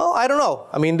 Well, I don't know.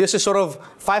 I mean, this is sort of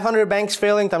 500 banks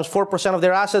failing times 4% of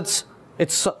their assets.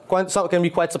 It can be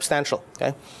quite substantial.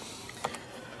 Okay.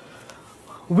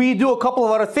 We do a couple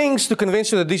of other things to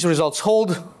convince you that these results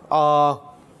hold.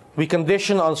 We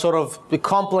condition on sort of the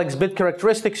complex bit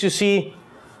characteristics you see.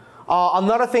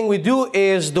 Another thing we do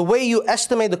is the way you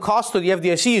estimate the cost to the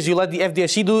FDIC is you let the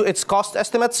FDIC do its cost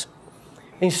estimates.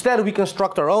 Instead, we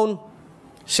construct our own.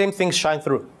 same things shine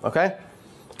through, okay?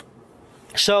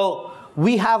 So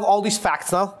we have all these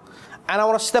facts now, and I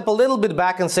want to step a little bit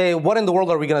back and say, what in the world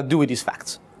are we going to do with these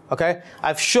facts, okay?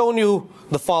 I've shown you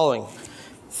the following.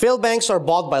 Failed banks are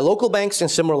bought by local banks in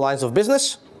similar lines of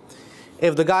business.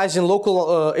 If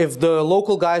the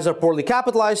local guys are poorly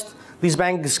capitalized, these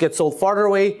banks get sold farther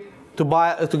away to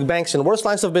banks in worse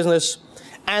lines of business,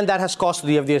 and that has cost to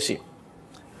the FDIC.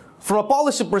 From a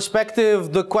policy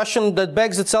perspective, the question that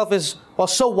begs itself is, well,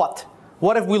 so what?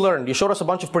 What have we learned? You showed us a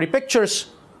bunch of pretty pictures.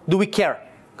 Do we care?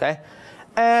 Okay?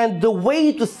 And the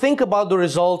way to think about the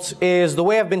results is the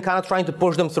way I've been kind of trying to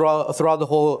push them throughout the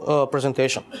whole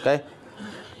presentation. Okay?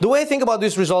 The way I think about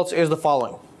these results is the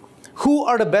following. Who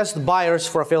are the best buyers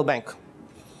for a failed bank?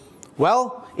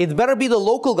 Well, it better be the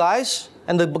local guys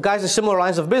and the guys in similar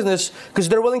lines of business, because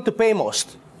they're willing to pay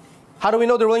most. How do we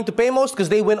know they're willing to pay most? Because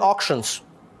they win auctions.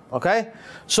 Okay?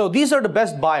 So these are the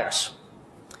best buyers.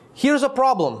 Here's a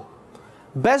problem.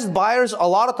 Best buyers a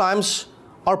lot of times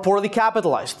are poorly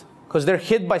capitalized because they're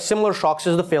hit by similar shocks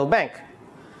as the failed bank.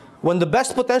 When the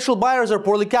best potential buyers are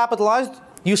poorly capitalized,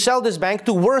 you sell this bank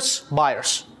to worse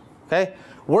buyers. Okay?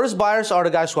 Worse buyers are the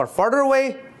guys who are farther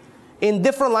away in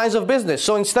different lines of business.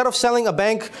 So instead of selling a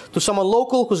bank to someone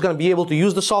local who's going to be able to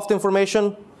use the soft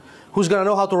information, who's going to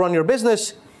know how to run your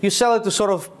business, you sell it to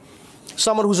sort of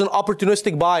someone who's an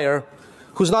opportunistic buyer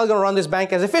who's not going to run this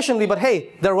bank as efficiently, but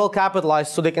hey, they're well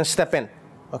capitalized so they can step in.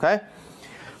 Okay?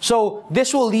 So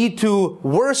this will lead to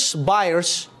worse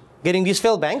buyers getting these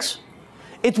failed banks.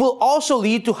 It will also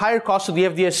lead to higher costs to the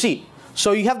FDIC.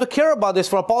 So you have to care about this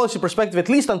from a policy perspective, at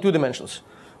least on two dimensions.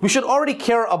 We should already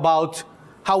care about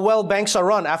how well banks are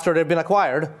run after they've been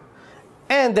acquired,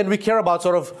 and then we care about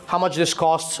sort of how much this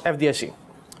costs FDIC.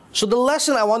 So the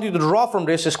lesson I want you to draw from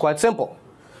this is quite simple.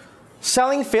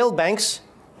 Selling failed banks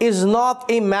is not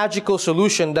a magical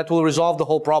solution that will resolve the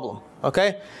whole problem,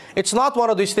 okay? It's not one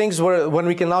of these things where when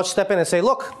we can now step in and say,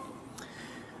 look,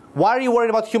 why are you worried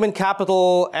about human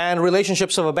capital and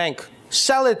relationships of a bank?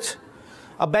 Sell it.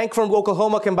 A bank from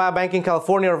Oklahoma can buy a bank in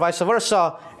California or vice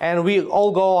versa, and we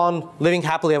all go on living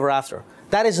happily ever after.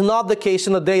 That is not the case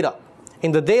in the data.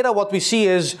 In the data, what we see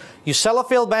is you sell a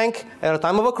failed bank at a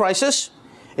time of a crisis,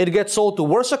 it gets sold to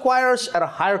worse acquirers at a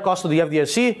higher cost to the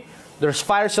FDIC, there's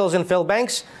fire sales in failed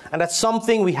banks, and that's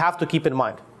something we have to keep in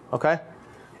mind, okay?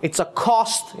 It's a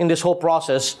cost in this whole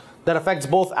process that affects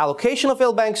both allocation of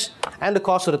failed banks and the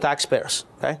cost to the taxpayers,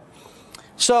 okay?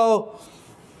 So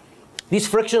these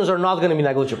frictions are not going to be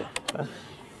negligible. Okay?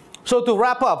 So to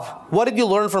wrap up, what did you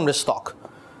learn from this talk?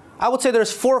 I would say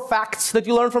there's 4 facts that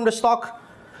you learned from this talk.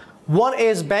 One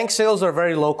is bank sales are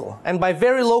very local. And by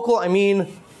very local, I mean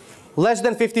less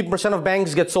than 50% of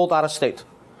banks get sold out of state.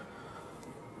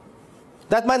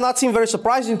 That might not seem very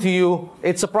surprising to you.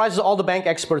 It surprises all the bank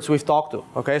experts we've talked to.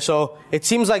 Okay, so it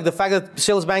seems like the fact that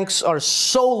sales banks are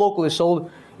so locally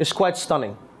sold is quite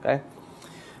stunning. Okay,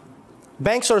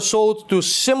 banks are sold to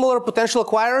similar potential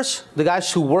acquirers, the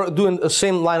guys who work doing the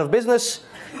same line of business,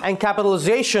 and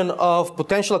capitalization of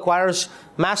potential acquirers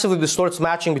massively distorts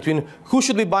matching between who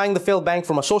should be buying the failed bank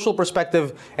from a social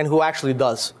perspective and who actually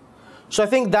does. So I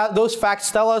think that those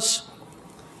facts tell us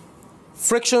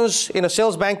frictions in a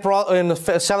sales bank,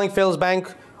 selling failed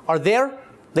bank are there,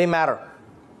 they matter.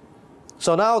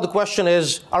 So now the question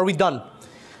is, are we done?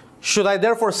 Should I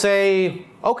therefore say,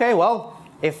 okay, well,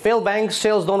 if failed bank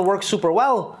sales don't work super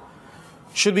well,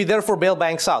 should we therefore bail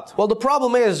banks out? Well, the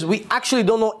problem is we actually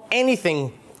don't know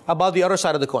anything about the other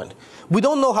side of the coin. We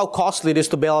don't know how costly it is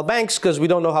to bail out banks because we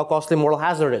don't know how costly moral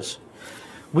hazard is.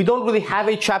 We don't really have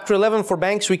a Chapter 11 for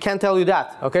banks. We can't tell you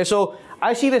that. Okay, so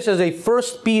I see this as a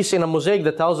first piece in a mosaic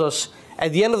that tells us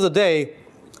at the end of the day,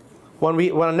 when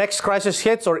a next crisis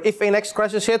hits, or if a next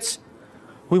crisis hits,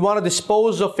 we want to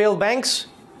dispose of failed banks.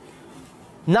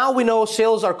 Now we know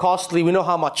sales are costly. We know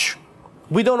how much.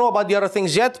 We don't know about the other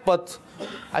things yet, but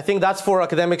I think that's for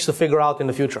academics to figure out in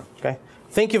the future. Okay.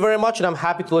 Thank you very much, and I'm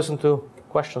happy to listen to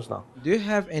questions now. Do you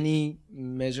have any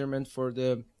measurement for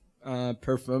the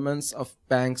performance of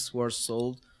banks who are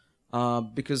sold?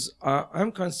 Because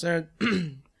I'm concerned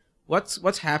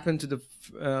what's happened to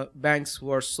the banks who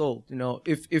are sold. You know,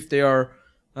 if they are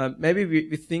maybe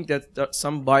we think that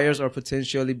some buyers are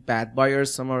potentially bad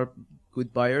buyers, some are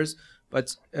good buyers,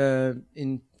 but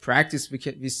in practice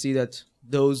we see that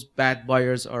those bad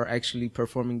buyers are actually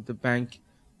performing the bank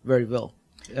very well.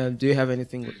 Do you have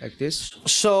anything like this?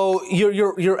 So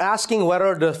you're asking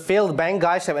whether the failed bank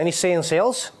guys have any say in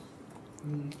sales?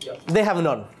 Yeah. They have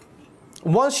none.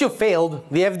 Once you failed,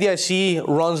 the FDIC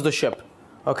runs the ship.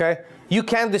 Okay? You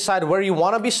can't decide where you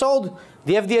want to be sold.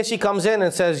 The FDIC comes in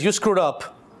and says, you screwed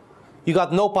up. You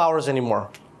got no powers anymore.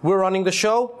 We're running the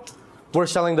show. we're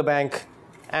selling the bank.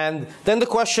 And then the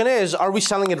question is, are we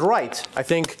selling it right? I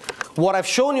think what I've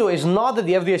shown you is not that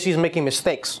the FDIC is making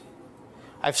mistakes.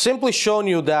 I've simply shown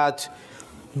you that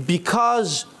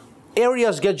because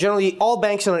areas get generally, all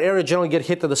banks in an area generally get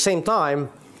hit at the same time,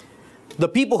 the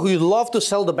people who you'd love to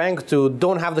sell the bank to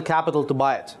don't have the capital to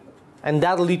buy it. And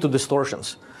that'll lead to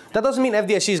distortions. That doesn't mean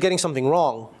FDIC is getting something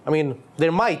wrong. I mean, they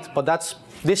might, but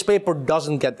this paper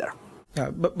doesn't get there. Yeah,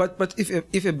 but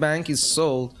if a bank is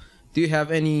sold, do you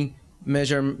have any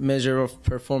measure of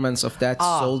performance of that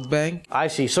sold bank? I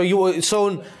see.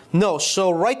 No.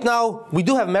 So right now we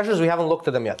do have measures. We haven't looked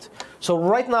at them yet. So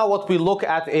right now what we look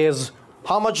at is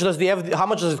how much does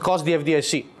it cost the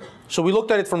FDIC? So we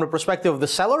looked at it from the perspective of the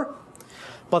seller,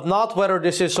 but not whether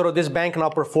this bank now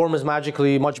performs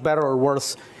magically much better or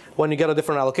worse when you get a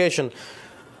different allocation.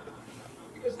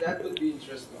 Because that would be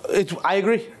interesting. I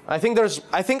agree. I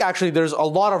think actually there's a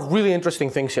lot of really interesting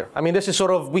things here. I mean, this is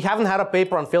we haven't had a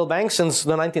paper on failed banks since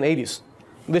the 1980s.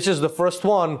 This is the first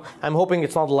one. I'm hoping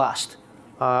it's not the last.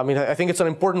 I think it's an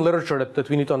important literature that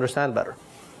we need to understand better.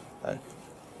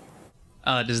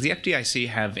 Does the FDIC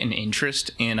have an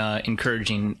interest in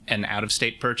encouraging an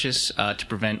out-of-state purchase to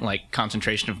prevent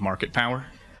concentration of market power?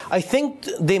 I think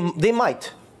they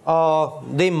might.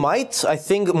 They might. I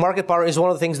think market power is one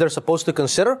of the things they're supposed to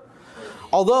consider.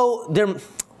 Although,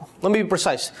 let me be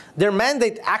precise, their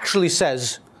mandate actually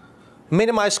says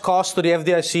minimize costs to the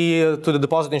FDIC, to the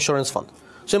Deposit Insurance Fund.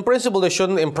 So in principle, they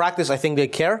shouldn't. In practice, I think they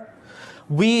care.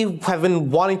 We have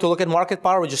been wanting to look at market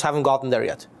power. We just haven't gotten there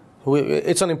yet.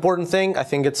 It's an important thing. I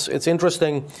think it's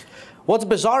interesting. What's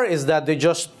bizarre is that they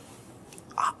just,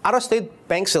 out-of-state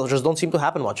bank sales just don't seem to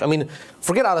happen much. I mean,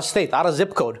 forget out-of-state,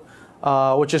 out-of-zip code,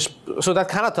 so that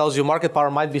kind of tells you market power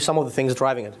might be some of the things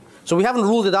driving it. So we haven't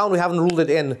ruled it out, we haven't ruled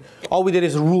it in. All we did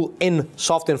is rule in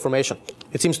soft information.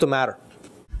 It seems to matter.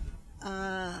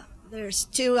 There's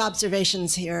two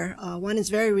observations here. One is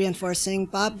very reinforcing.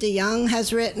 Bob DeYoung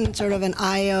has written sort of an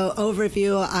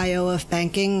overview of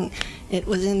banking. It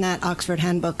was in that Oxford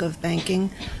Handbook of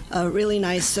Banking, a really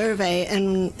nice survey,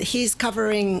 and he's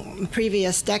covering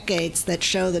previous decades that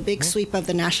show the big sweep of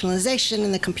the nationalization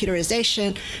and the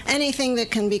computerization. Anything that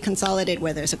can be consolidated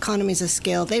where there's economies of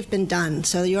scale, they've been done.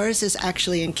 So yours is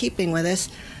actually in keeping with this.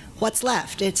 What's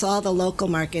left? It's all the local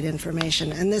market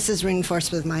information. And this is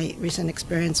reinforced with my recent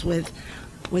experience with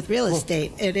real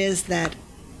estate. It is that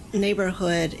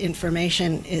neighborhood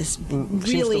information is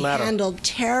really handled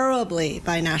terribly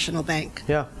by National Bank.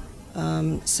 Yeah.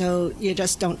 So you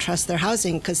just don't trust their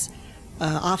housing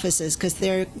offices because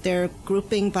they're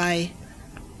grouping by,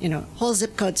 whole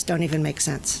zip codes don't even make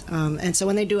sense. And so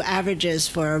when they do averages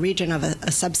for a region of a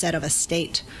subset of a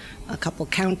state, a couple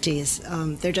counties,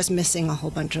 they're just missing a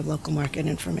whole bunch of local market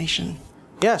information.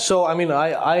 Yeah, so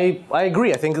I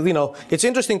agree. I think it's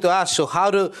interesting to ask. So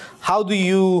how do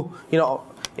you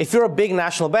if you're a big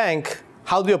national bank,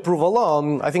 how do you approve a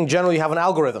loan? I think generally you have an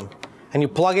algorithm, and you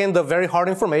plug in the very hard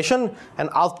information, and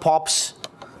out pops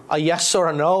a yes or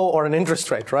a no or an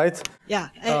interest rate, right? Yeah,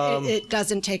 it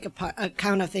doesn't take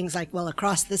account of things like, well,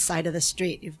 across this side of the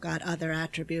street, you've got other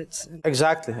attributes.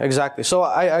 Exactly. So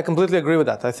I completely agree with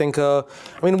that. I think,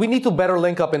 we need to better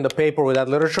link up in the paper with that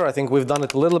literature. I think we've done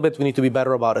it a little bit. We need to be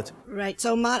better about it. Right.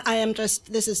 So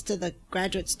this is to the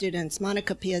graduate students.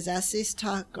 Monica Piazzasi's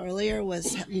talk earlier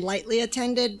was lightly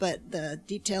attended, but the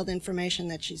detailed information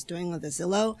that she's doing with the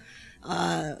Zillow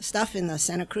stuff in the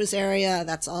Santa Cruz area,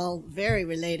 that's all very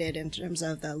related in terms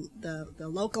of the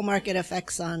local market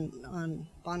effects on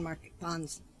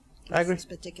bonds. I agree. This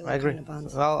particular I agree. kind of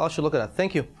bonds. I should look at that.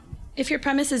 Thank you. If your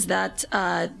premise is that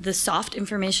the soft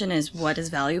information is what is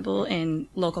valuable in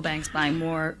local banks buying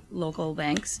more local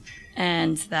banks,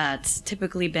 and that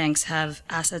typically banks have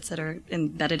assets that are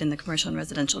embedded in the commercial and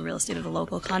residential real estate of the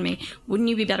local economy, wouldn't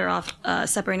you be better off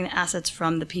separating the assets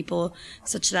from the people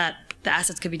such that the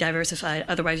assets could be diversified?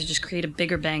 Otherwise, you just create a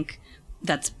bigger bank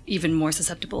that's even more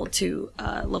susceptible to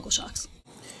local shocks.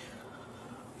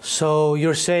 So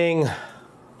you're saying,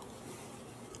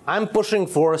 I'm pushing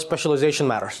for specialization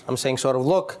matters. I'm saying sort of,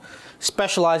 look,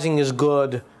 specializing is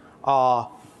good,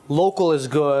 local is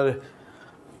good.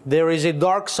 There is a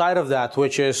dark side of that,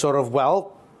 which is sort of,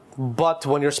 but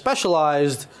when you're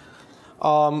specialized,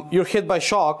 you're hit by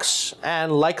shocks,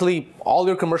 and likely all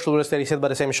your commercial real estate is hit by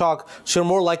the same shock, so you're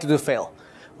more likely to fail.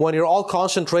 When you're all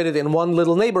concentrated in one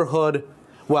little neighborhood,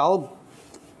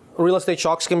 real estate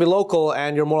shocks can be local,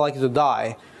 and you're more likely to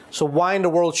die. So why in the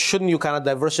world shouldn't you kind of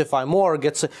diversify more,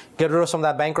 get rid of some of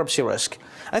that bankruptcy risk?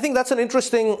 I think it's an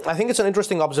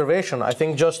interesting observation. I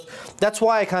think that's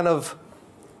why I kind of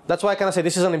say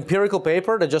this is an empirical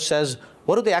paper that just says,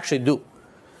 what do they actually do?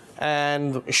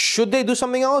 And should they do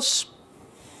something else?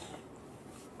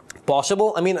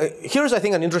 possible. I mean, here's, I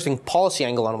think, an interesting policy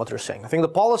angle on what you're saying. I think the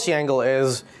policy angle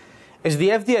is the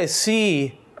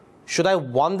FDIC, should I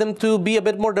want them to be a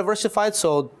bit more diversified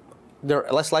so they're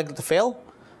less likely to fail?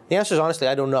 The answer is, honestly,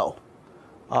 I don't know.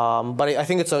 But I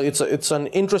think it's an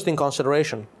interesting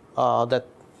consideration that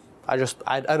I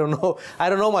don't know. I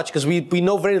don't know much because we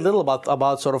know very little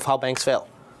about sort of how banks fail.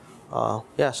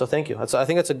 Yeah, so thank you. I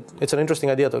think it's an interesting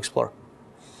idea to explore.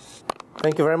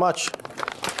 Thank you very much.